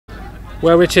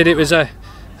Well, Richard, it was a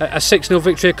 6-0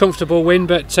 victory, a comfortable win,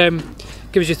 but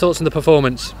give us your thoughts on the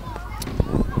performance.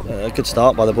 A good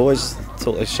start by the boys.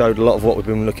 Thought they showed a lot of what we've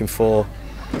been looking for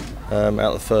out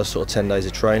of the first sort of 10 days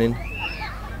of training.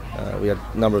 We had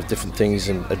a number of different things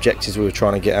and objectives we were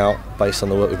trying to get out based on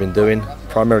the work we've been doing,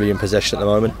 primarily in possession at the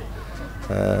moment.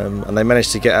 And they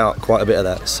managed to get out quite a bit of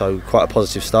that, so quite a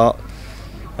positive start.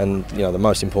 And you know, the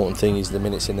most important thing is the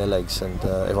minutes in their legs, and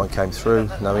everyone came through,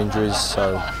 no injuries,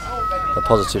 so a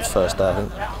positive first day, I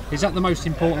think. Is that the most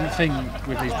important thing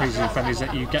with these pre-season friendlies,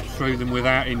 that you get through them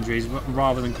without injuries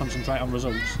rather than concentrate on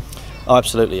results? Oh,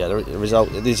 absolutely, yeah. The result.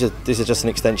 This is just an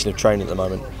extension of training at the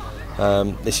moment.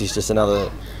 This is just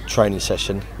another training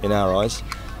session in our eyes.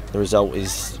 The result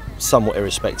is somewhat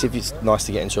irrespective. It's nice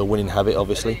to get into a winning habit,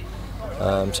 obviously.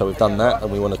 So we've done that,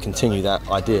 and we want to continue that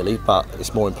ideally. But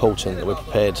it's more important that we're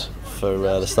prepared for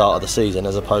the start of the season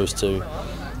as opposed to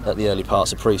at the early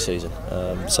parts of pre-season.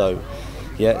 So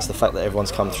yeah, it's the fact that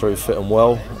everyone's come through fit and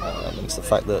well. It's the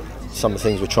fact that some of the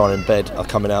things we're trying to embed are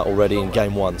coming out already in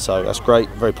game one. So that's great,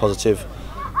 very positive.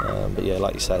 But yeah,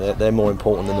 like you say, they're more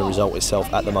important than the result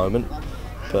itself at the moment.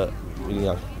 But you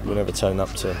know, we'll never turn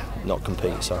up to not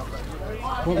compete. So.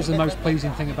 What was the most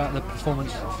pleasing thing about the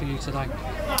performance for you today?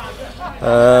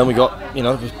 We got, you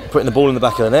know, putting the ball in the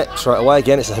back of the net straight away.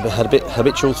 Again, it's a bit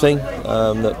habitual thing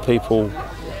that people,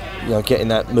 you know, get in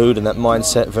that mood and that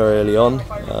mindset very early on.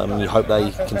 You hope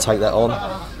they can take that on.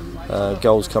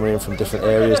 Goals coming in from different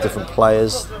areas, different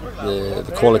players.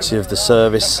 The quality of the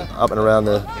service up and around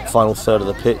the final third of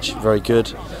the pitch, very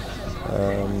good.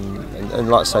 And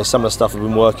like I say, some of the stuff we've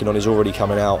been working on is already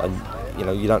coming out, and you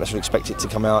know, you don't necessarily expect it to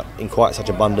come out in quite such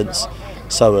abundance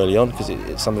so early on, because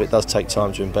some of it does take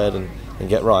time to embed and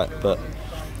get right. But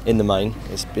in the main,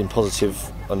 it's been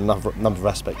positive on a number of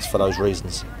aspects for those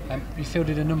reasons. You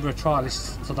fielded a number of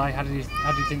trialists today. How do you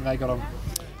think they got on?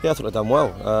 Yeah, I thought they'd done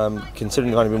well.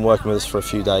 Considering they've only been working with us for a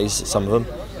few days, some of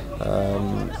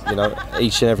them, you know,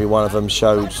 each and every one of them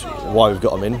showed why we've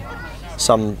got them in.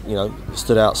 Some, you know,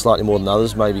 stood out slightly more than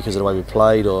others, maybe because of the way we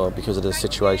played or because of the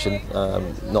situation.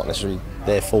 Not necessarily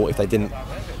their fault if they didn't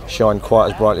shine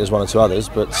quite as brightly as one or two others,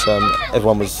 but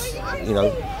everyone was, you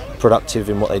know, productive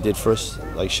in what they did for us.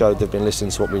 They showed they've been listening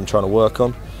to what we've been trying to work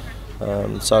on.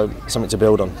 So something to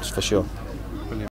build on, for sure.